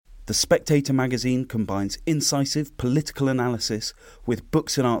The Spectator magazine combines incisive political analysis with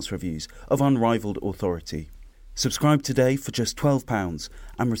books and arts reviews of unrivalled authority. Subscribe today for just £12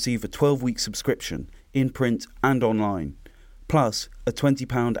 and receive a 12-week subscription in print and online, plus a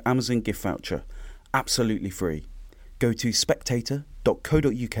 £20 Amazon gift voucher, absolutely free. Go to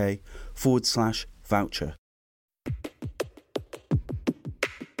spectator.co.uk/voucher.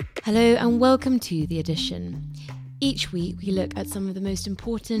 Hello and welcome to The Edition. Each week we look at some of the most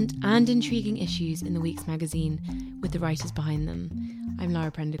important and intriguing issues in the week's magazine with the writers behind them. I'm Lara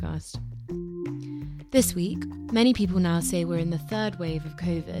Prendergast. This week, many people now say we're in the third wave of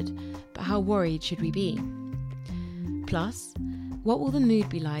COVID, but how worried should we be? Plus, what will the mood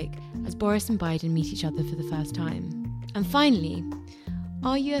be like as Boris and Biden meet each other for the first time? And finally,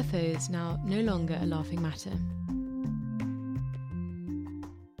 are UFOs now no longer a laughing matter?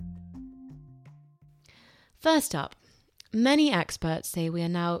 First up, many experts say we are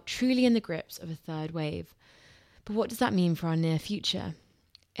now truly in the grips of a third wave. But what does that mean for our near future?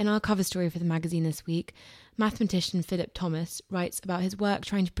 In our cover story for the magazine this week, mathematician Philip Thomas writes about his work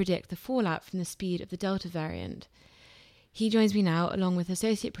trying to predict the fallout from the speed of the Delta variant. He joins me now along with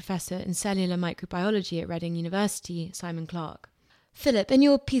Associate Professor in Cellular Microbiology at Reading University, Simon Clarke. Philip, in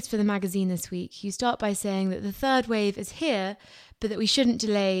your piece for the magazine this week, you start by saying that the third wave is here, but that we shouldn't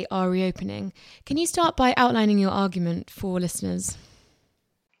delay our reopening. Can you start by outlining your argument for listeners?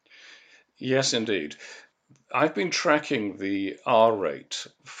 Yes, indeed. I've been tracking the R rate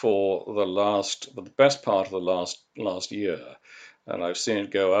for the best part of the last year, and I've seen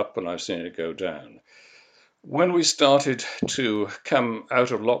it go up and I've seen it go down. When we started to come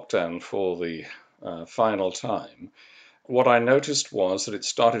out of lockdown for the final time, what I noticed was that it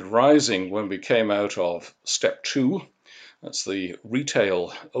started rising when we came out of step 2. That's the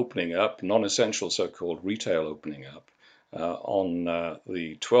retail opening up, non-essential so-called retail opening up. On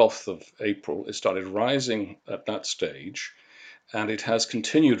the 12th of April, it started rising at that stage, and it has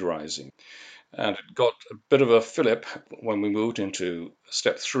continued rising. And it got a bit of a fillip when we moved into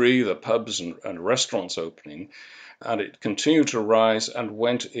step 3, the pubs and restaurants opening, and it continued to rise and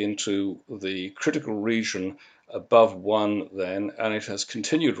went into the critical region above 1 then, and it has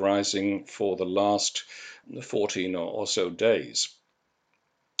continued rising for the last 14 or so days.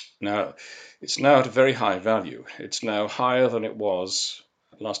 Now, it's now at a very high value. It's now higher than it was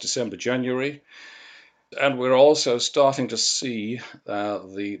last December, January, and we're also starting to see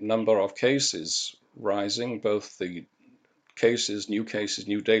the number of cases rising, both the new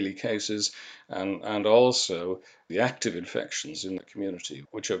daily cases, and also the active infections in the community,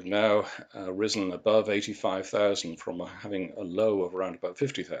 which have now risen above 85,000 from having a low of around about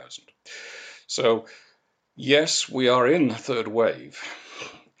 50,000. So, yes, we are in the third wave.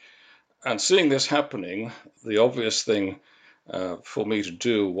 And seeing this happening, the obvious thing for me to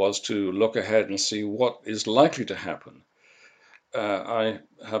do was to look ahead and see what is likely to happen. I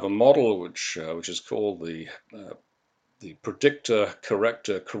have a model which is called the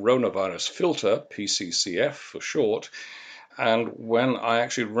Predictor-Corrector Coronavirus Filter, PCCF for short, and when I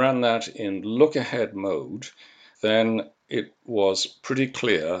actually ran that in look-ahead mode, then it was pretty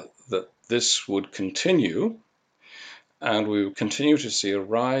clear that this would continue, and we would continue to see a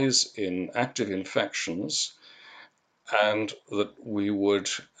rise in active infections, and that we would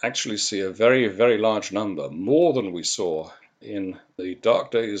actually see a very, very large number, more than we saw in the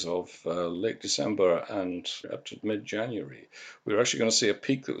dark days of late December and up to mid-January. We were actually going to see a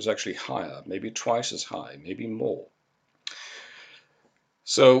peak that was actually higher, maybe twice as high, maybe more.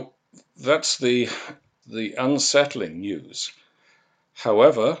 So that's the unsettling news.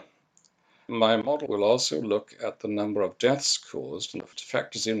 However, my model will also look at the number of deaths caused and the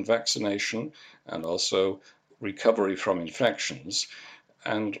factors in vaccination and also recovery from infections.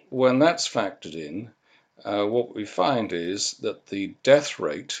 And when that's factored in, what we find is that the death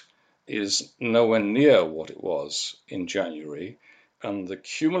rate is nowhere near what it was in January, and the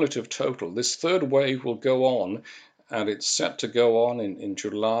cumulative total, this third wave will go on, and it's set to go on in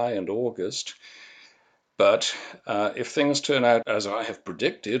July and August. But if things turn out as I have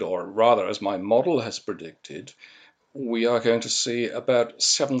predicted, or rather as my model has predicted, we are going to see about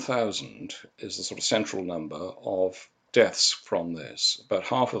 7,000 is the sort of central number of deaths from this. About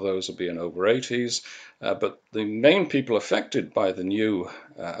half of those will be in over 80s, but the main people affected by the new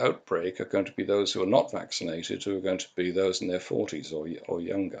outbreak are going to be those who are not vaccinated, who are going to be those in their 40s or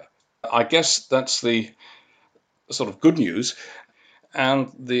younger. I guess that's the sort of good news. And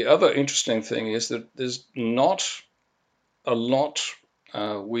the other interesting thing is that there's not a lot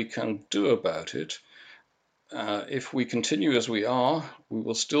we can do about it. If we continue as we are, we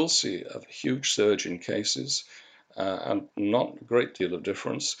will still see a huge surge in cases. and not a great deal of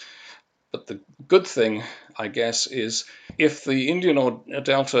difference. But the good thing, I guess, is if the Indian or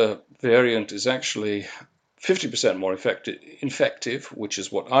Delta variant is actually 50% more infective, which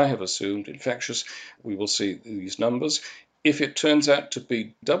is what I have assumed, infectious, we will see these numbers. If it turns out to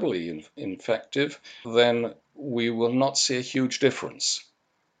be doubly infective, then we will not see a huge difference.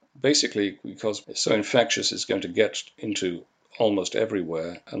 Basically, because it's so infectious, it's going to get into almost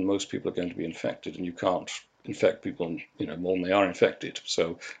everywhere, and most people are going to be infected, and you can't infect people, more than they are infected.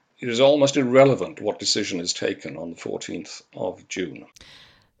 So it is almost irrelevant what decision is taken on the 14th of June.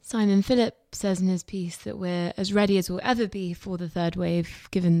 Simon Philip says in his piece that we're as ready as we'll ever be for the third wave,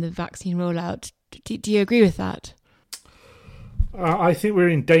 given the vaccine rollout. Do you agree with that? I think we're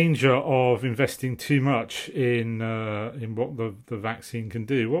in danger of investing too much in what the vaccine can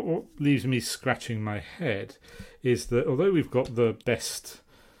do. What leaves me scratching my head is that although we've got the best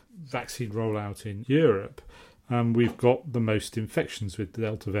vaccine rollout in Europe, we've got the most infections with the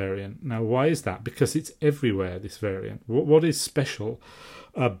Delta variant. Now, why is that? Because it's everywhere, this variant. What is special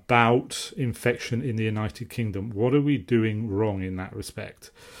about infection in the United Kingdom? What are we doing wrong in that respect?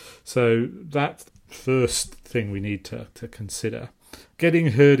 So that first thing we need to consider. Getting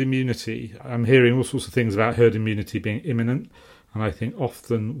herd immunity. I'm hearing all sorts of things about herd immunity being imminent, and I think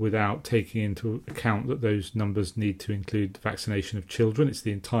often without taking into account that those numbers need to include vaccination of children. It's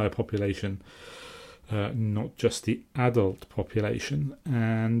the entire population, not just the adult population.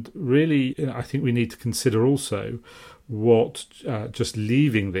 And really, I think we need to consider also what just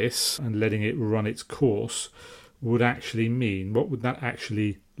leaving this and letting it run its course would actually mean. What would that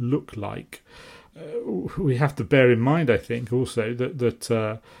actually look like? We have to bear in mind, I think, also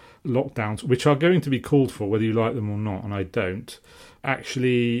that lockdowns, which are going to be called for, whether you like them or not, and I don't,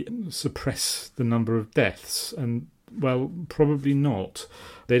 actually suppress the number of deaths. And, well, probably not.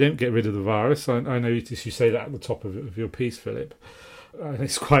 They don't get rid of the virus. I noticed you say that at the top of your piece, Philip.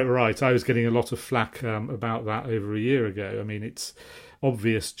 It's quite right. I was getting a lot of flack about that over a year ago. I mean, it's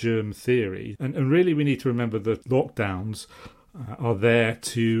obvious germ theory. And really we need to remember that lockdowns are there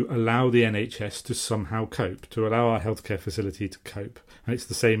to allow the NHS to somehow cope, to allow our healthcare facility to cope. And it's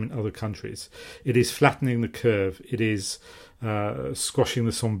the same in other countries. It is flattening the curve. It is squashing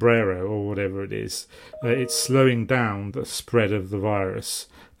the sombrero or whatever it is. It's slowing down the spread of the virus,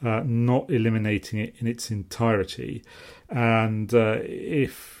 not eliminating it in its entirety. And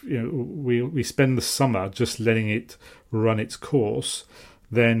if we spend the summer just letting it run its course,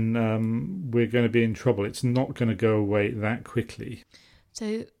 then we're going to be in trouble. It's not going to go away that quickly.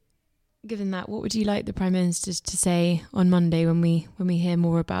 So, given that, what would you like the Prime Minister to say on Monday when we hear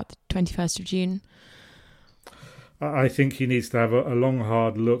more about the 21st of June? I think he needs to have a long,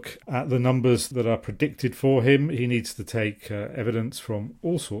 hard look at the numbers that are predicted for him. He needs to take evidence from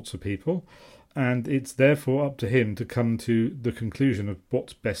all sorts of people, and it's therefore up to him to come to the conclusion of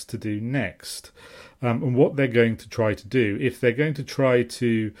what's best to do next. And what they're going to try to do, if they're going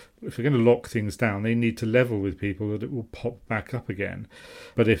to lock things down, they need to level with people that it will pop back up again.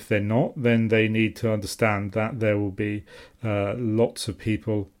 But if they're not, then they need to understand that there will be lots of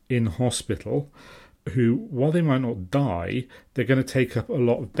people in hospital who, while they might not die, they're going to take up a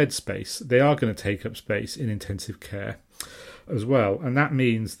lot of bed space. They are going to take up space in intensive care as well. And that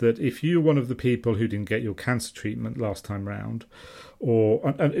means that if you're one of the people who didn't get your cancer treatment last time round,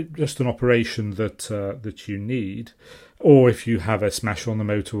 or just an operation that you need, or if you have a smash on the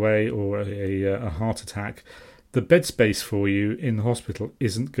motorway or a heart attack, the bed space for you in the hospital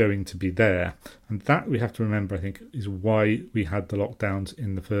isn't going to be there. And that, we have to remember, I think, is why we had the lockdowns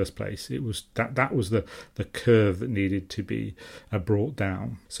in the first place. It was that was the curve that needed to be brought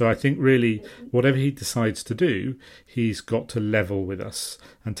down. So I think really whatever he decides to do, he's got to level with us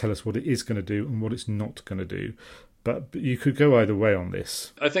and tell us what it is going to do and what it's not going to do. But you could go either way on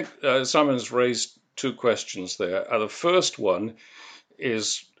this. I think Simon's raised two questions there. The first one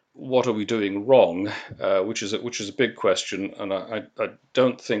is, what are we doing wrong, which is a big question, and I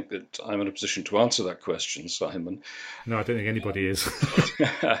don't think that I'm in a position to answer that question, Simon. No, I don't think anybody is.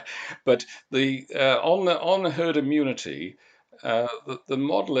 But on herd immunity, the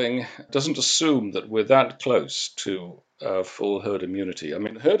modelling doesn't assume that we're that close to full herd immunity. I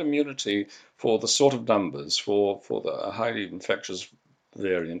mean, herd immunity for the sort of numbers for the highly infectious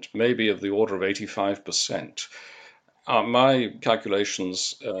variant may be of the order of 85%. My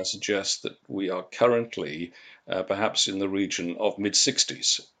calculations suggest that we are currently perhaps in the region of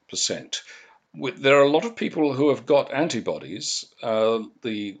mid-60s%. There are a lot of people who have got antibodies.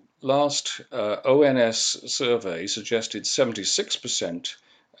 The last ONS survey suggested 76%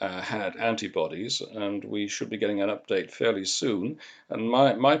 had antibodies, and we should be getting an update fairly soon. And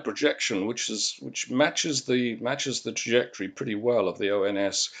my projection, which matches the trajectory pretty well of the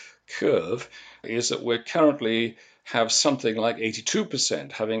ONS curve, is that we're currently have something like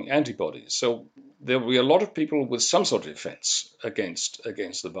 82% having antibodies. So there will be a lot of people with some sort of defense against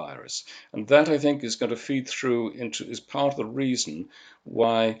the virus. And that, I think, is going to feed through is part of the reason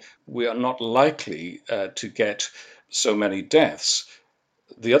why we are not likely to get so many deaths.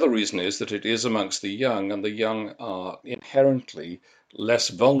 The other reason is that it is amongst the young, and the young are inherently less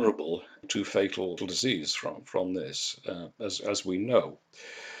vulnerable to fatal disease from this, as we know.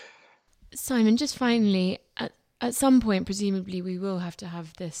 Simon, just finally, at some point, presumably, we will have to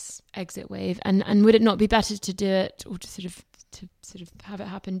have this exit wave, and would it not be better to do it, or to sort of have it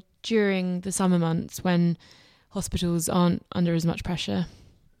happen during the summer months when hospitals aren't under as much pressure?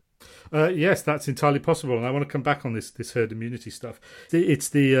 Yes, that's entirely possible, and I want to come back on this herd immunity stuff. It's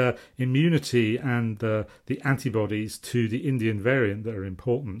the immunity and the antibodies to the Indian variant that are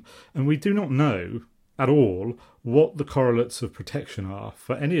important, and we do not know at all what the correlates of protection are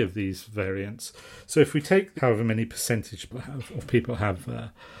for any of these variants. So if we take however many percentage of people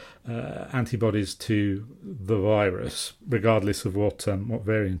have antibodies to the virus, regardless of what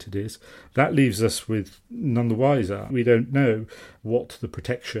variant it is, that leaves us with none the wiser. We don't know what the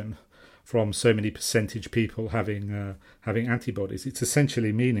protection from so many percentage people having antibodies. It's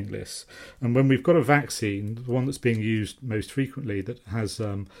essentially meaningless. And when we've got a vaccine, the one that's being used most frequently, that has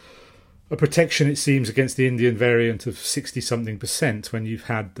a protection, it seems, against the Indian variant of 60-something% when you've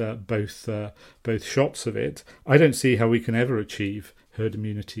had both shots of it, I don't see how we can ever achieve herd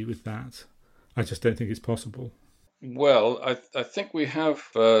immunity with that. I just don't think it's possible. Well, I think we have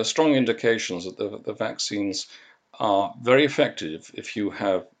strong indications that the vaccines are very effective if you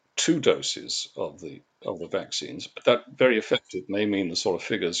have 2 doses of the vaccines. But that very effective may mean the sort of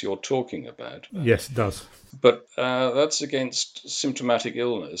figures you're talking about. Yes, it does. But that's against symptomatic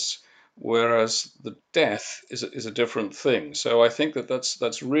illness, whereas the death is a different thing. So I think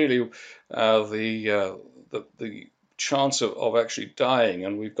that's really the chance of actually dying,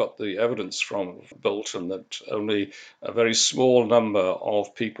 and we've got the evidence from Bolton that only a very small number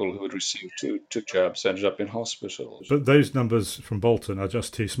of people who had received two jabs ended up in hospital. But those numbers from Bolton are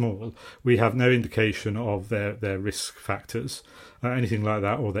just too small. We have no indication of their risk factors, anything like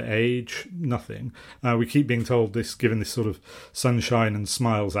that, or their age, nothing. We keep being told this, given this sort of sunshine and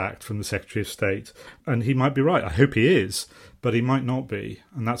smiles act from the Secretary of State, and he might be right. I hope he is, but he might not be,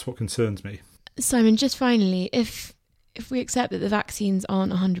 and that's what concerns me. Simon, just finally, if we accept that the vaccines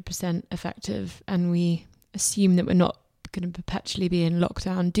aren't 100% effective and we assume that we're not going to perpetually be in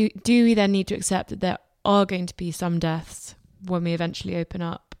lockdown, do we then need to accept that there are going to be some deaths when we eventually open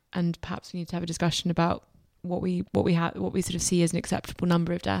up, and perhaps we need to have a discussion about what we sort of see as an acceptable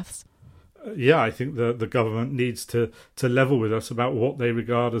number of deaths? Yeah, I think the government needs to level with us about what they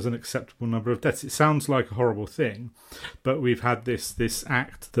regard as an acceptable number of deaths. It sounds like a horrible thing, but we've had this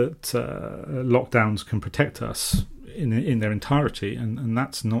act that lockdowns can protect us in their entirety, and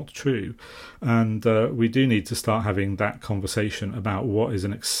that's not true. And we do need to start having that conversation about what is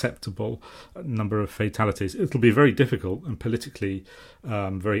an acceptable number of fatalities. It'll be very difficult and politically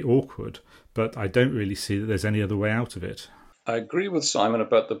very awkward, but I don't really see that there's any other way out of it. I agree with Simon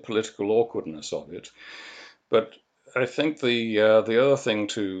about the political awkwardness of it, but I think the other thing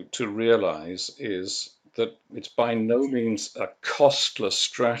to realise is that it's by no means a costless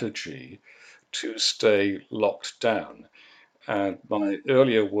strategy to stay locked down. And my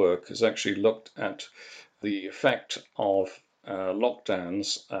earlier work has actually looked at the effect of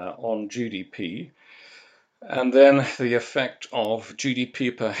lockdowns on GDP, and then the effect of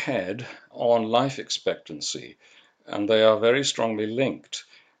GDP per head on life expectancy. And they are very strongly linked.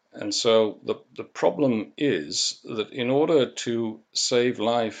 And so the problem is that in order to save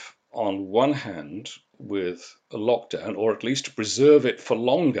life on one hand with a lockdown, or at least to preserve it for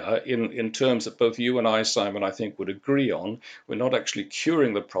longer in terms that both you and I, Simon, I think would agree on, we're not actually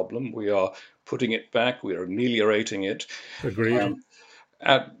curing the problem, we are putting it back, we are ameliorating it. Agreed.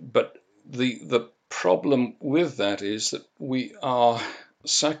 But the problem with that is that we are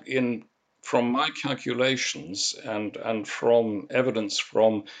from my calculations and from evidence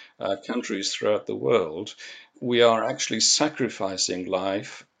from countries throughout the world, we are actually sacrificing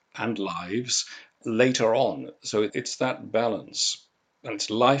life and lives later on. So it's that balance, and it's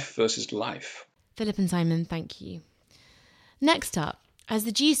life versus life. Philip and Simon, thank you. Next up, as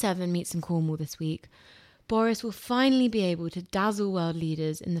the G7 meets in Cornwall this week, Boris will finally be able to dazzle world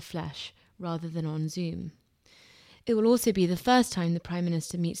leaders in the flesh rather than on Zoom. It will also be the first time the Prime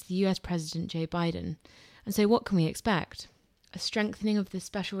Minister meets the US President Joe Biden. And so what can we expect? A strengthening of the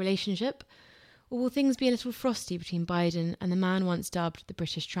special relationship? Or will things be a little frosty between Biden and the man once dubbed the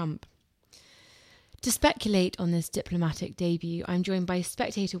British Trump? To speculate on this diplomatic debut, I'm joined by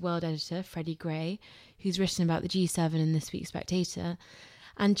Spectator World editor Freddy Gray, who's written about the G7 in this week's Spectator,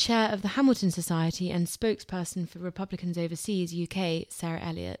 and chair of the Hamilton Society and spokesperson for Republicans Overseas UK, Sarah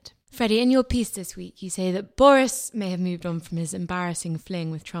Elliot. Freddie, in your piece this week, you say that Boris may have moved on from his embarrassing fling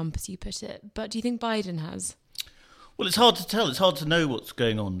with Trump, as you put it, but do you think Biden has? Well, it's hard to tell. It's hard to know what's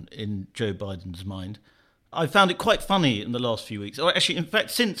going on in Joe Biden's mind. I found it quite funny in the last few weeks, or actually, in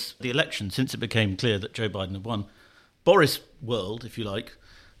fact, since the election, since it became clear that Joe Biden had won, Boris world, if you like,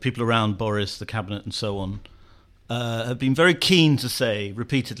 people around Boris, the cabinet and so on, have been very keen to say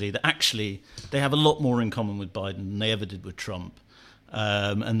repeatedly that actually they have a lot more in common with Biden than they ever did with Trump,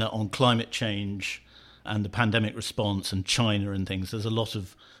 and that on climate change and the pandemic response and China and things, there's a lot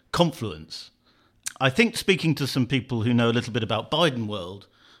of confluence. I think speaking to some people who know a little bit about Biden world,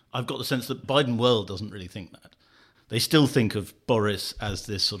 I've got the sense that Biden world doesn't really think that. They still think of Boris as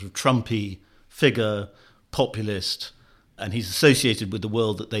this sort of Trumpy figure, populist, and he's associated with the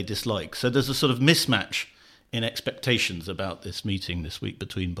world that they dislike. So there's a sort of mismatch in expectations about this meeting this week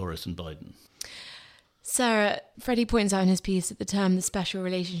between Boris and Biden. Sarah, Freddie points out in his piece that the term the special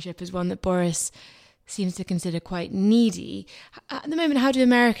relationship is one that Boris seems to consider quite needy. At the moment, how do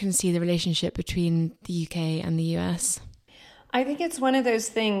Americans see the relationship between the UK and the US? I think it's one of those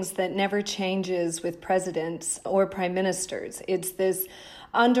things that never changes with presidents or prime ministers. It's this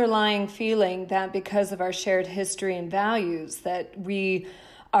underlying feeling that because of our shared history and values, that we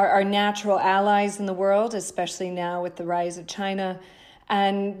are our natural allies in the world, especially now with the rise of China,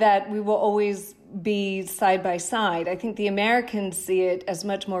 and that we will always be side by side. I think the Americans see it as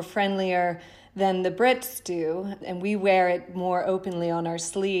much more friendlier than the Brits do, and we wear it more openly on our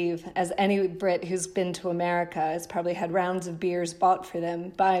sleeve, as any Brit who's been to America has probably had rounds of beers bought for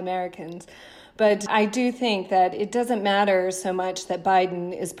them by Americans. But I do think that it doesn't matter so much that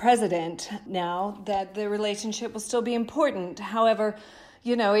Biden is president now, that the relationship will still be important. However,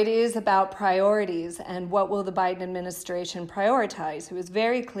 you know, it is about priorities and what will the Biden administration prioritize. It was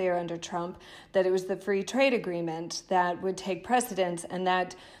very clear under Trump that it was the free trade agreement that would take precedence, and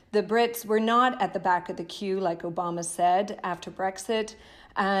that the Brits were not at the back of the queue, like Obama said, after Brexit.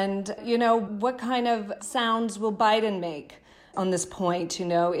 And, you know, what kind of sounds will Biden make on this point? You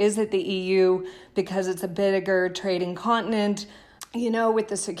know, is it the EU because it's a bigger trading continent, you know, with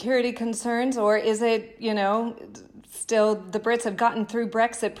the security concerns? Or is it, you know, still the Brits have gotten through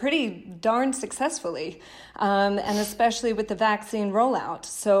Brexit pretty darn successfully, and especially with the vaccine rollout.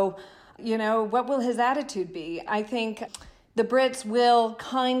 So, you know, what will his attitude be? I think the Brits will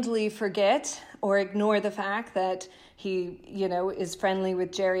kindly forget or ignore the fact that he, you know, is friendly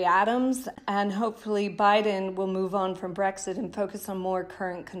with Jerry Adams, and hopefully Biden will move on from Brexit and focus on more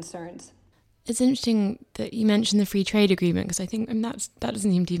current concerns. It's interesting that you mentioned the free trade agreement, because I think that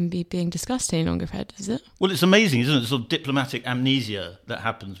doesn't seem to even be being discussed any longer, Fred, is it? Well, it's amazing, isn't it? The sort of diplomatic amnesia that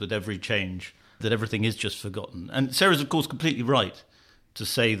happens with every change, that everything is just forgotten. And Sarah's, of course, completely right to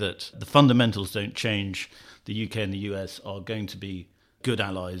say that the fundamentals don't change. The UK and the US are going to be good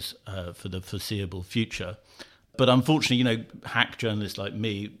allies for the foreseeable future. But unfortunately, you know, hack journalists like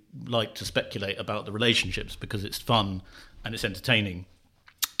me like to speculate about the relationships because it's fun and it's entertaining.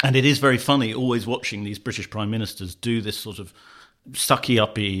 And it is very funny always watching these British prime ministers do this sort of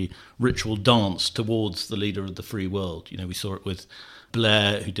sucky-uppy ritual dance towards the leader of the free world. You know, we saw it with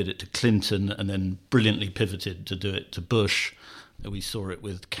Blair, who did it to Clinton and then brilliantly pivoted to do it to Bush. We saw it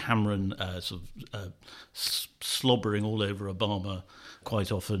with Cameron slobbering all over Obama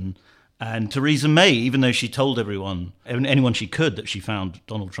quite often. And Theresa May, even though she told anyone she could, that she found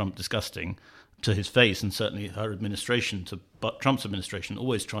Donald Trump disgusting to his face, and certainly her administration, Trump's administration,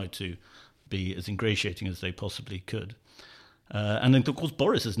 always tried to be as ingratiating as they possibly could. And then, of course,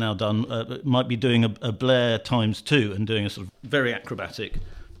 Boris has now might be doing a Blair times two and doing a sort of very acrobatic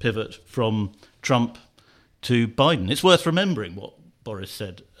pivot from Trump to Biden. It's worth remembering what Boris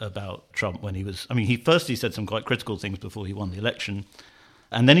said about Trump when he said some quite critical things before he won the election.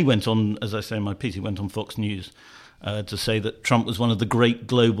 And then he went on, as I say in my piece, he went on Fox News to say that Trump was one of the great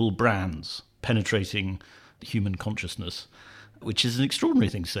global brands penetrating human consciousness, which is an extraordinary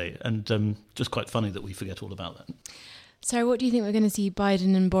thing to say, and just quite funny that we forget all about that. So what do you think we're going to see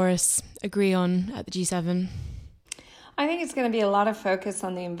Biden and Boris agree on at the G7? I think it's going to be a lot of focus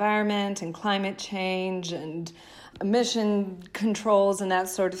on the environment and climate change and emission controls and that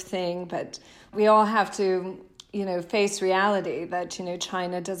sort of thing. But we all have to, you know, face reality that, you know,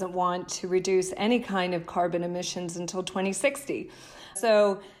 China doesn't want to reduce any kind of carbon emissions until 2060.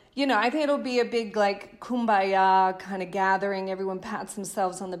 So, I think it'll be a big, like, kumbaya kind of gathering. Everyone pats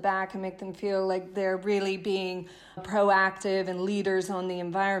themselves on the back and make them feel like they're really being proactive and leaders on the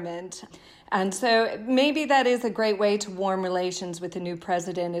environment. And so maybe that is a great way to warm relations with the new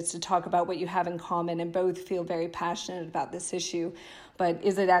president, is to talk about what you have in common and both feel very passionate about this issue. But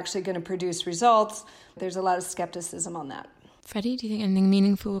is it actually going to produce results? There's a lot of skepticism on that. Freddie, do you think anything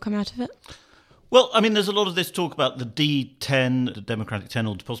meaningful will come out of it? Well, I mean, there's a lot of this talk about the D10, the Democratic 10,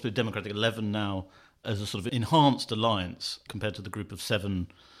 or possibly Democratic 11 now, as a sort of enhanced alliance compared to the group of 7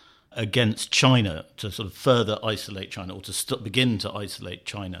 against China, to sort of further isolate China, or to begin to isolate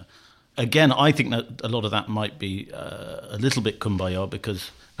China. Again, I think that a lot of that might be a little bit kumbaya,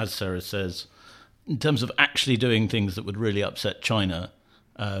 because, as Sarah says, in terms of actually doing things that would really upset China,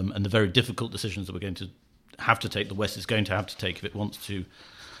 and the very difficult decisions that we're going to have to take, the West is going to have to take if it wants to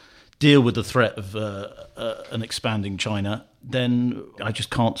deal with the threat of an expanding China, then I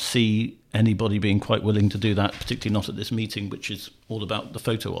just can't see anybody being quite willing to do that, particularly not at this meeting, which is all about the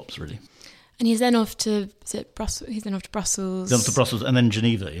photo ops, really. And he's then off to Brussels. He's then off to Brussels. Then off to Brussels and then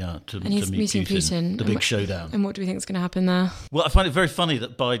Geneva, to he's meet Putin. The big showdown. And what do we think is going to happen there? Well, I find it very funny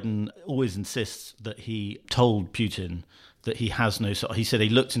that Biden always insists that he told Putin that he has no soul. He said he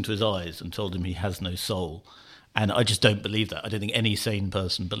looked into his eyes and told him he has no soul. And I just don't believe that. I don't think any sane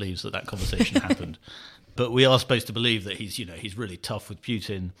person believes that conversation happened. But we are supposed to believe that he's really tough with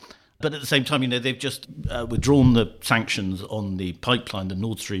Putin. But at the same time, they've just withdrawn the sanctions on the pipeline, the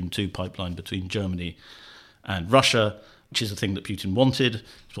Nord Stream 2 pipeline between Germany and Russia, which is a thing that Putin wanted.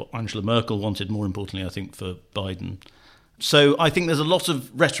 It's what Angela Merkel wanted, more importantly, I think, for Biden. So I think there's a lot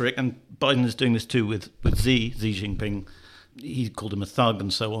of rhetoric, and Biden is doing this too with Xi Jinping. He called him a thug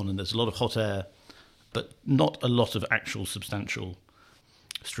and so on, and there's a lot of hot air, but not a lot of actual substantial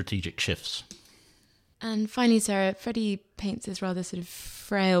strategic shifts. And finally, Sarah, Freddie paints this rather sort of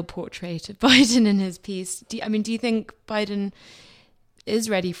frail portrait of Biden in his piece. Do you think Biden is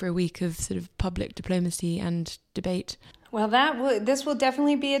ready for a week of sort of public diplomacy and debate? Well, this will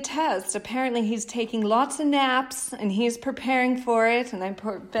definitely be a test. Apparently, he's taking lots of naps and he's preparing for it. And I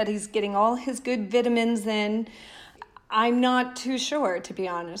bet he's getting all his good vitamins in. I'm not too sure, to be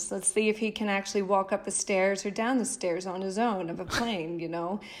honest. Let's see if he can actually walk up the stairs or down the stairs on his own of a plane,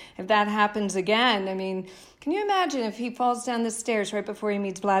 If that happens again, can you imagine if he falls down the stairs right before he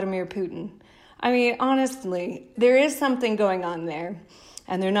meets Vladimir Putin? Honestly, there is something going on there,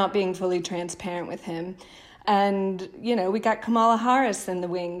 and they're not being fully transparent with him. And, we got Kamala Harris in the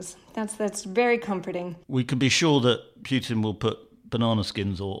wings. That's very comforting. We can be sure that Putin will put banana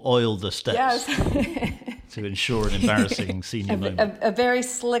skins or oil the steps. Yes. To ensure an embarrassing senior moment. A very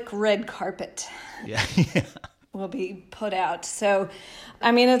slick red carpet yeah. will be put out. So,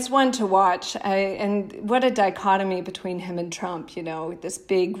 it's one to watch. And what a dichotomy between him and Trump, this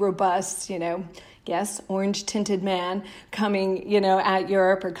big, robust, yes, orange-tinted man coming, at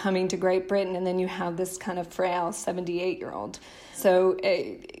Europe or coming to Great Britain. And then you have this kind of frail 78-year-old. So,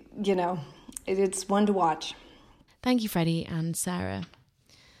 it's one to watch. Thank you, Freddie and Sarah.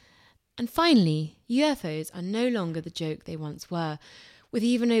 And finally, UFOs are no longer the joke they once were, with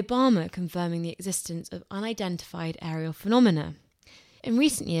even Obama confirming the existence of unidentified aerial phenomena. In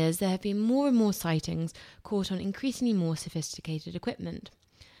recent years, there have been more and more sightings caught on increasingly more sophisticated equipment.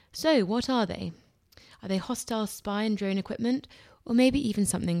 So, what are they? Are they hostile spy and drone equipment, or maybe even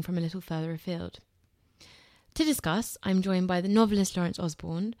something from a little further afield? To discuss, I'm joined by the novelist Lawrence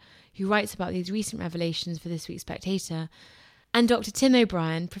Osborne, who writes about these recent revelations for this week's Spectator, and Dr. Tim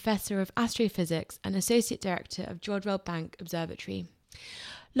O'Brien, Professor of Astrophysics and Associate Director of Jodrell Bank Observatory.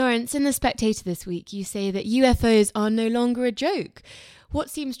 Lawrence, in The Spectator this week, you say that UFOs are no longer a joke. What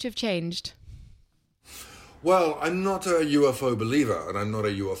seems to have changed? Well, I'm not a UFO believer, and I'm not a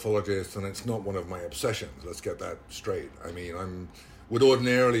ufologist, and it's not one of my obsessions. Let's get that straight. I would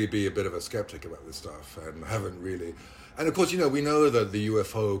ordinarily be a bit of a skeptic about this stuff, and haven't really. And of course, we know that the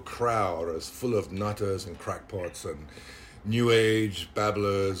UFO crowd is full of nutters and crackpots and New Age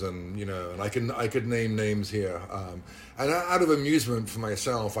babblers, and and I could name names here. And out of amusement for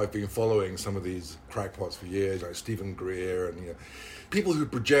myself, I've been following some of these crackpots for years, like Stephen Greer, and people who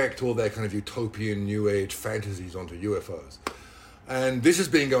project all their kind of utopian New Age fantasies onto UFOs. And this has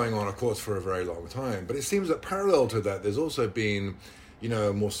been going on, of course, for a very long time. But it seems that parallel to that, there's also been,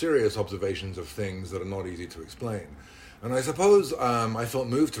 more serious observations of things that are not easy to explain. And I suppose I felt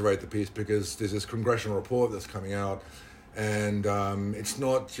moved to write the piece because there's this congressional report that's coming out. And it's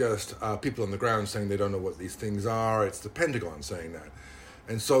not just people on the ground saying they don't know what these things are, it's the Pentagon saying that.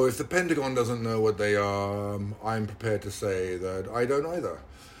 And so if the Pentagon doesn't know what they are, I'm prepared to say that I don't either.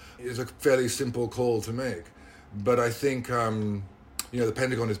 It's a fairly simple call to make. But I think the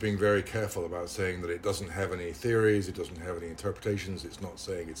Pentagon is being very careful about saying that it doesn't have any theories, it doesn't have any interpretations. It's not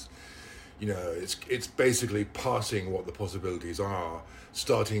saying it's basically passing what the possibilities are,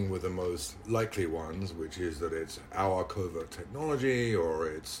 starting with the most likely ones, which is that it's our covert technology, or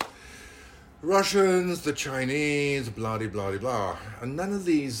it's Russians, the Chinese, blah-de-blah-de-blah. And none of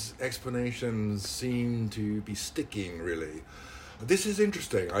these explanations seem to be sticking, really. This is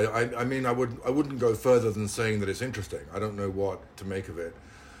interesting. I mean, I wouldn't go further than saying that it's interesting. I don't know what to make of it.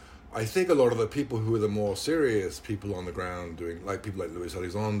 I think a lot of the people who are the more serious people on the ground doing, like people like Louis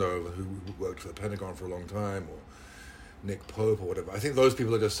Elizondo, who worked for the Pentagon for a long time, or Nick Pope or whatever, I think those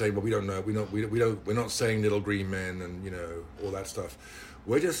people are just saying, well, we don't know, we're not saying little green men and, all that stuff.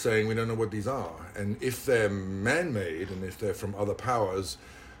 We're just saying we don't know what these are. And if they're man-made and if they're from other powers,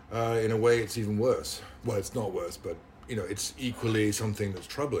 in a way it's even worse. Well, it's not worse, but it's equally something that's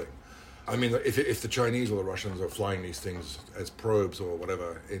troubling. I mean, if the Chinese or the Russians are flying these things as probes or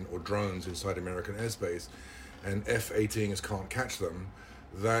whatever, or drones inside American airspace, and F-18s can't catch them,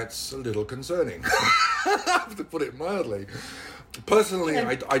 that's a little concerning, to put it mildly. Personally,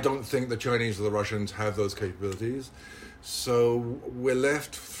 I don't think the Chinese or the Russians have those capabilities, so we're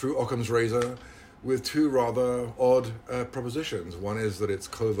left through Occam's razor with two rather odd propositions. One is that it's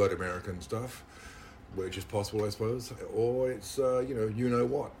covert American stuff, which is possible, I suppose, or it's,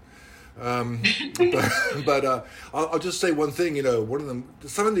 what. But I'll just say one thing, one of them,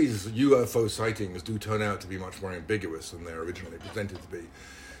 some of these UFO sightings do turn out to be much more ambiguous than they're originally presented to be.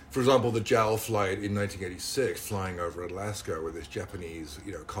 For example, the JAL flight in 1986, flying over Alaska, where this Japanese,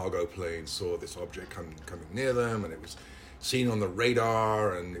 cargo plane saw this object coming near them, and it was seen on the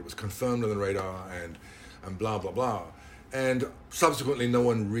radar, and it was confirmed on the radar, and blah, blah, blah. And subsequently, no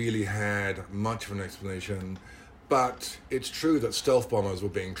one really had much of an explanation. But it's true that stealth bombers were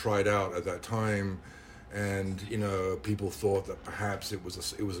being tried out at that time, and people thought that perhaps it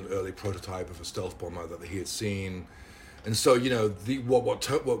was an early prototype of a stealth bomber that he had seen, and so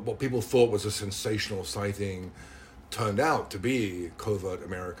what people thought was a sensational sighting turned out to be covert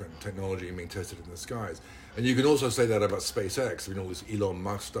American technology being tested in the skies. And you can also say that about SpaceX, all this Elon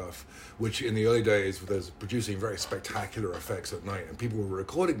Musk stuff, which in the early days was producing very spectacular effects at night, and people were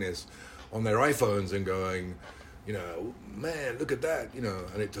recording this on their iPhones and going, man, look at that,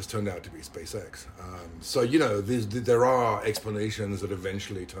 and it just turned out to be SpaceX. So there are explanations that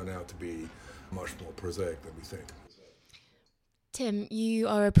eventually turn out to be much more prosaic than we think. Tim, you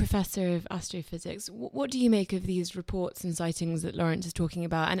are a professor of astrophysics. What do you make of these reports and sightings that Lawrence is talking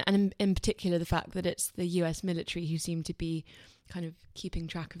about, and in particular the fact that it's the US military who seem to be kind of keeping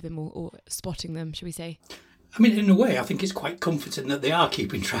track of them or spotting them, shall we say? I mean, in a way, I think it's quite comforting that they are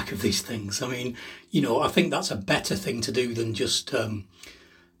keeping track of these things. I mean, I think that's a better thing to do than just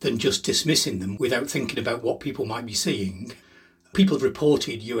dismissing them without thinking about what people might be seeing. People have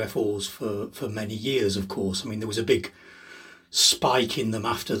reported UFOs for many years, of course. I mean, there was a big spike in them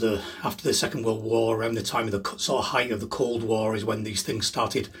after the Second World War, around the time of the sort of height of the Cold War is when these things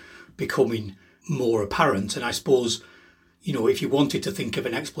started becoming more apparent. And I suppose, if you wanted to think of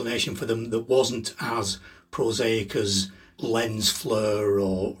an explanation for them that wasn't as prosaic as lens flare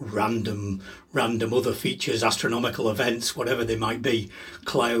or random other features, astronomical events, whatever they might be,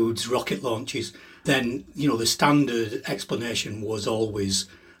 clouds, rocket launches, then, the standard explanation was always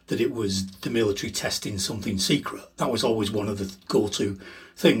that it was the military testing something secret. That was always one of the go-to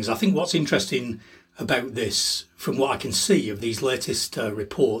things. I think what's interesting about this, from what I can see of these latest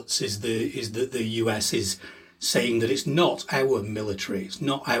reports, is that the US is saying that it's not our military, it's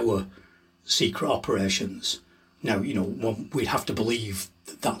not our secret operations. Now, we'd have to believe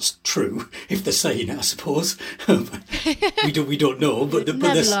that that's true if they're saying it, I suppose. we don't know, but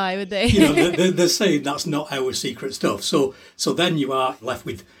never lie, would they? They're saying that's not our secret stuff. So then you are left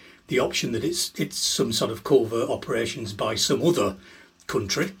with the option that it's some sort of covert operations by some other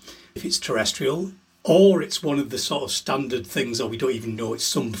country, if it's terrestrial, or it's one of the sort of standard things, or we don't even know, it's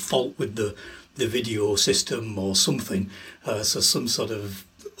some fault with the video system or something, so some sort of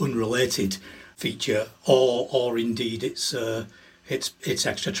unrelated feature, or indeed it's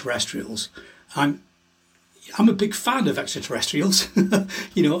extraterrestrials. I'm a big fan of extraterrestrials.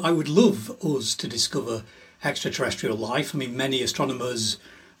 I would love us to discover extraterrestrial life. I mean, many astronomers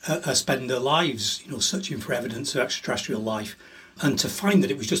spend their lives, searching for evidence of extraterrestrial life. And to find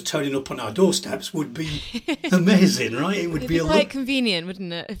that it was just turning up on our doorsteps would be amazing, right? It would be quite convenient,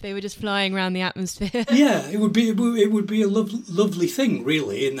 wouldn't it, if they were just flying around the atmosphere? Yeah, it would be a lovely thing,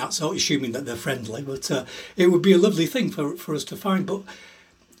 really, and that's all assuming that they're friendly. But it would be a lovely thing for us to find. But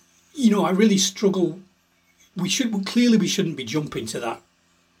I really struggle. We shouldn't be jumping to that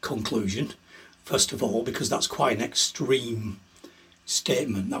conclusion, first of all, because that's quite an extreme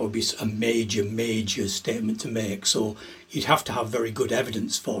statement. That would be a major statement to make. So you'd have to have very good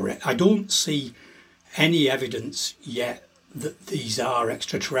evidence for it. I don't see any evidence yet that these are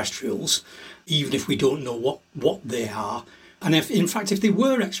extraterrestrials, even if we don't know what they are. And if they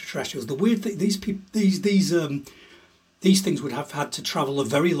were extraterrestrials, the weird thing, these things would have had to travel a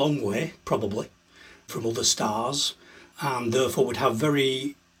very long way, probably, from other stars, and therefore would have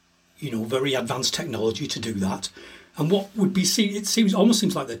very advanced technology to do that. And what would be seen, almost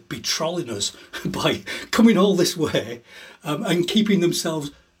seems like they'd be trolling us by coming all this way and keeping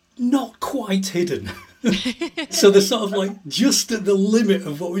themselves not quite hidden. So they're sort of like just at the limit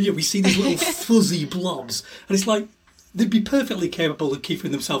of what we see these little fuzzy blobs, and it's like they'd be perfectly capable of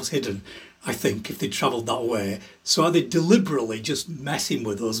keeping themselves hidden, I think, if they travelled that way. So are they deliberately just messing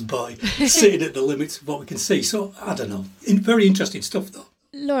with us by sitting at the limits of what we can see? So I don't know. Very interesting stuff, though.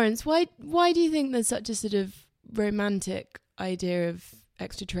 Lawrence, why do you think there's such a sort of romantic idea of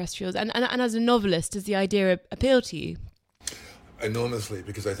extraterrestrials? And as a novelist, does the idea appeal to you? Enormously,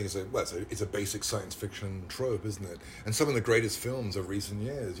 because I think it's a basic science fiction trope, isn't it? And some of the greatest films of recent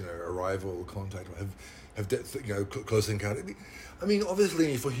years, Arrival, Contact, have Close Encounter. I mean,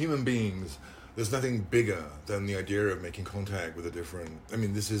 obviously, for human beings, there's nothing bigger than the idea of making contact with a different. I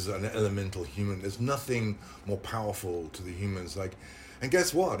mean, this is an elemental human. There's nothing more powerful to the humans. And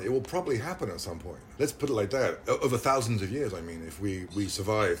guess what? It will probably happen at some point. Let's put it like that. Over thousands of years. I mean, if we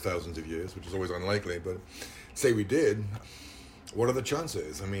survive thousands of years, which is always unlikely, but say we did. What are the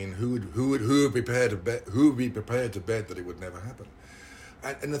chances? I mean, who would be prepared to bet that it would never happen?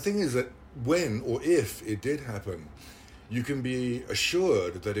 And the thing is that when or if it did happen, you can be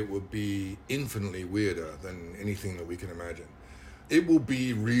assured that it would be infinitely weirder than anything that we can imagine. It will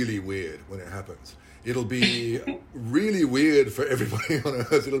be really weird when it happens. It'll be really weird for everybody on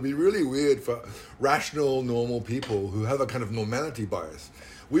Earth. It'll be really weird for rational, normal people who have a kind of normality bias.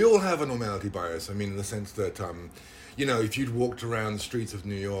 We all have a normality bias. I mean, in the sense that, if you'd walked around the streets of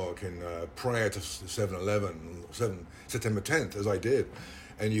New York prior to 7/11, September 10th, as I did,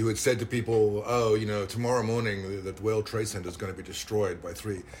 and you had said to people, tomorrow morning the World Trade Center is going to be destroyed by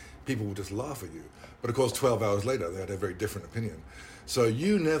 3, people would just laugh at you. But of course, 12 hours later, they had a very different opinion. So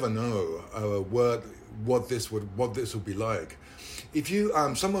you never know what this would be like. If you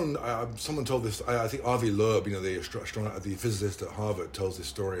someone told this, I think Avi Loeb, the physicist at Harvard, tells this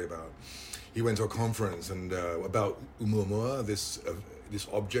story about. He went to a conference and about Oumuamua, this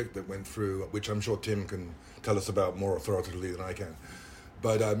object that went through, which I'm sure Tim can tell us about more authoritatively than I can.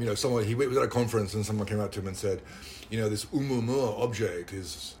 But he was at a conference and someone came up to him and said, this Oumuamua object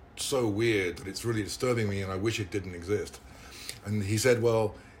is so weird that it's really disturbing me and I wish it didn't exist. And he said,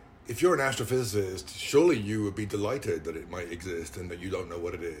 well, if you're an astrophysicist, surely you would be delighted that it might exist and that you don't know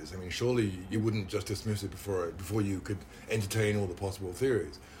what it is. I mean, surely you wouldn't just dismiss it before you could entertain all the possible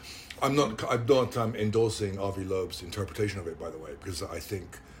theories. I'm not endorsing Avi Loeb's interpretation of it, by the way, because I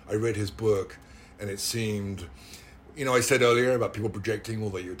think I read his book and it seemed, I said earlier about people projecting all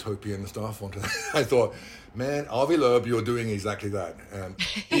the utopian stuff onto that. I thought, man, Avi Loeb, you're doing exactly that.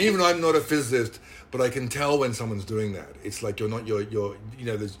 Even I'm not a physicist, but I can tell when someone's doing that. It's like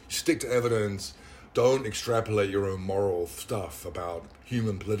there's stick to evidence. Don't extrapolate your own moral stuff about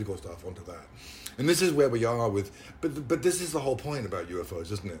human political stuff onto that. And this is where we are but this is the whole point about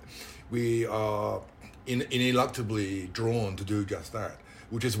UFOs, isn't it? We are ineluctably drawn to do just that,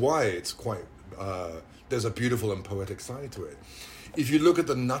 which is why it's quite, there's a beautiful and poetic side to it. If you look at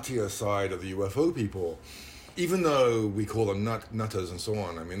the nuttier side of the UFO people, even though we call them nutters and so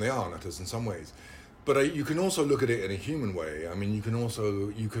on, I mean, they are nutters in some ways, but you can also look at it in a human way. I mean, you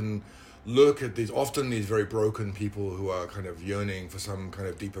can look at these very broken people who are kind of yearning for some kind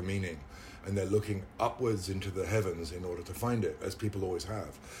of deeper meaning, and they're looking upwards into the heavens in order to find it, as people always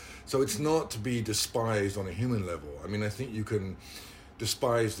have. So it's not to be despised on a human level. I mean, I think you can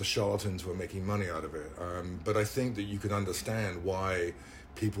despise the charlatans who are making money out of it, but I think that you can understand why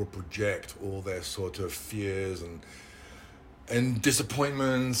people project all their sort of fears and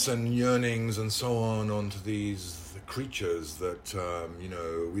disappointments and yearnings and so on onto these creatures that,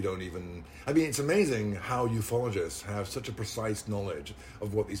 we don't even... I mean, it's amazing how ufologists have such a precise knowledge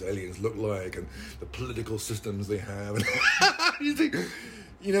of what these aliens look like and the political systems they have. You think,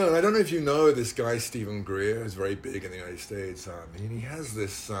 and I don't know if you know this guy, Stephen Greer, who's very big in the United States. He has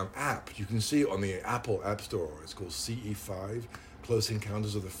this app. You can see it on the Apple App Store. It's called CE5, Close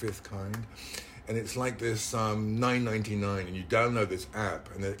Encounters of the Fifth Kind. And it's like this $9.99, and you download this app,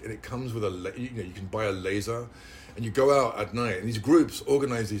 and it comes with you can buy a laser, and you go out at night, and these groups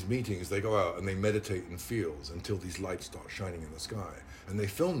organize these meetings. They go out and they meditate in fields until these lights start shining in the sky, and they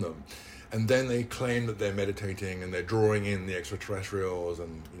film them. and then they claim that they're meditating and they're drawing in the extraterrestrials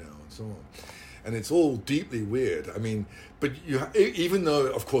and and so on. And it's all deeply weird. I mean, but even though,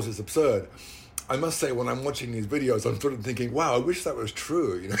 of course, it's absurd, I must say, when I'm watching these videos, I'm sort of thinking, wow, I wish that was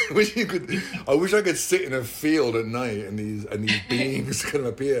true. I wish I could sit in a field at night and these beings kind of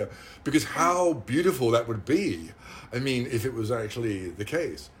appear, because how beautiful that would be. I mean, if it was actually the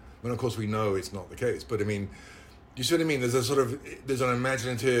case. I mean, of course, we know it's not the case, but I mean, you see what I mean? There's an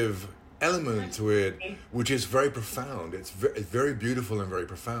imaginative element to it, which is very profound. It's very beautiful and very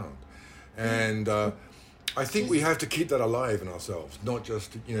profound. And I think we have to keep that alive in ourselves, not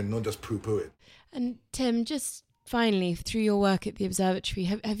just poo-poo it. And Tim, just finally, through your work at the observatory,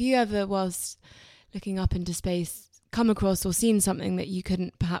 have you ever, whilst looking up into space, come across or seen something that you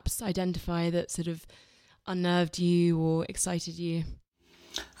couldn't perhaps identify that sort of unnerved you or excited you?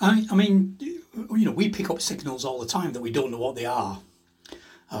 I mean, we pick up signals all the time that we don't know what they are.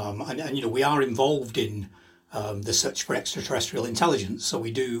 And we are involved in the search for extraterrestrial intelligence. So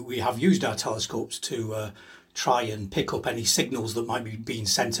we have used our telescopes to try and pick up any signals that might be being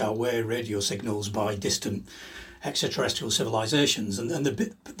sent our way, radio signals, by distant extraterrestrial civilizations. And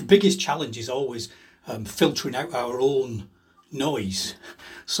the biggest challenge is always filtering out our own noise.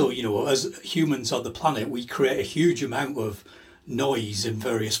 So, as humans on the planet, we create a huge amount of noise in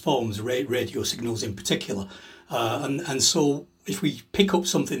various forms, radio signals in particular. And so if we pick up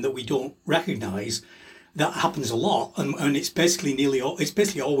something that we don't recognise, that happens a lot, and it's basically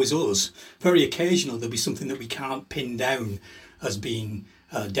always us. Very occasionally there'll be something that we can't pin down as being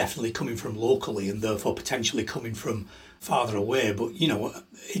definitely coming from locally and therefore potentially coming from farther away. But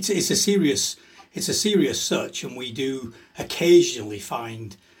it's a serious search, and we do occasionally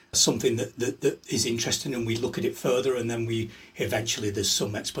find something that is interesting, and we look at it further, and then there's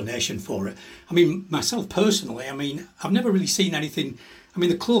some explanation for it. I mean, myself personally, I've never really seen anything. I mean,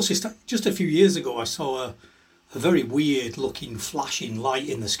 the closest, just a few years ago, I saw a very weird looking flashing light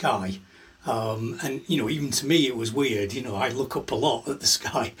in the sky. And, even to me, it was weird. I look up a lot at the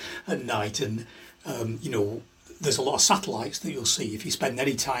sky at night, and, there's a lot of satellites that you'll see. If you spend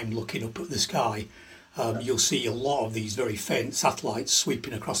any time looking up at the sky, you'll see a lot of these very faint satellites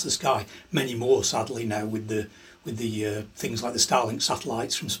sweeping across the sky. Many more, sadly, now with the things like the Starlink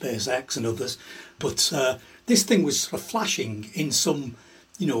satellites from SpaceX and others. But this thing was sort of flashing in some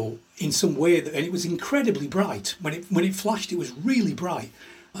way, and it was incredibly bright. When it flashed, it was really bright.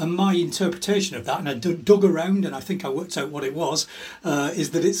 And my interpretation of that, and I dug around, and I think I worked out what it was,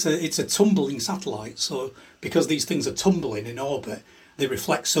 is that it's a tumbling satellite. So because these things are tumbling in orbit, they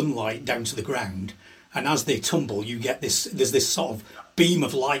reflect sunlight down to the ground, and as they tumble, there's this sort of beam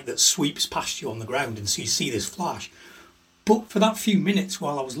of light that sweeps past you on the ground, and so you see this flash. But for that few minutes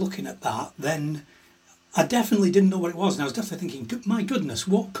while I was looking at that, then I definitely didn't know what it was, and I was definitely thinking, my goodness,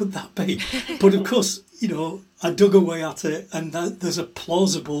 what could that be? But of course, I dug away at it, and there's a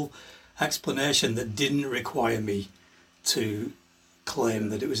plausible explanation that didn't require me to claim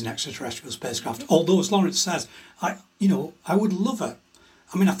that it was an extraterrestrial spacecraft. Although, as Lawrence says, I would love it.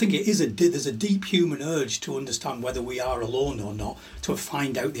 I think there's a deep human urge to understand whether we are alone or not, to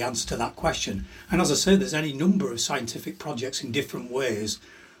find out the answer to that question. And as I say, there's any number of scientific projects in different ways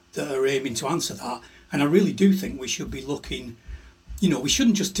that are aiming to answer that. And I really do think we should be looking, we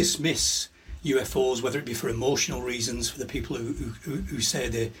shouldn't just dismiss UFOs, whether it be for emotional reasons, for the people who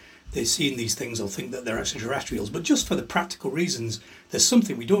say they're seeing these things or think that they're extraterrestrials, but just for the practical reasons. There's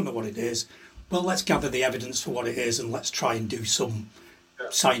something, we don't know what it is. Well, let's gather the evidence for what it is, and let's try and do some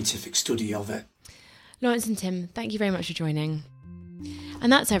scientific study of it. Lawrence and Tim, thank you very much for joining.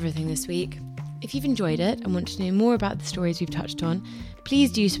 And that's everything this week. If you've enjoyed it and want to know more about the stories we've touched on,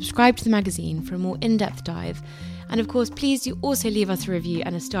 please do subscribe to the magazine for a more in-depth dive. And of course, please do also leave us a review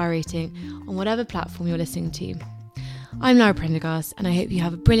and a star rating on whatever platform you're listening to. I'm Lara Prendergast, and I hope you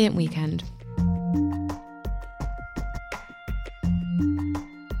have a brilliant weekend.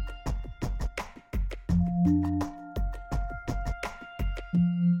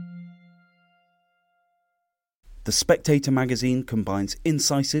 The Spectator magazine combines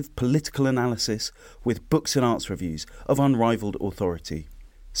incisive political analysis with books and arts reviews of unrivalled authority.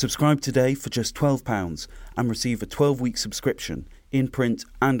 Subscribe today for just £12 and receive a 12-week subscription in print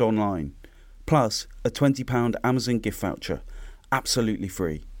and online, plus a £20 Amazon gift voucher, absolutely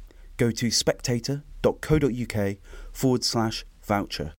free. Go to spectator.co.uk/voucher.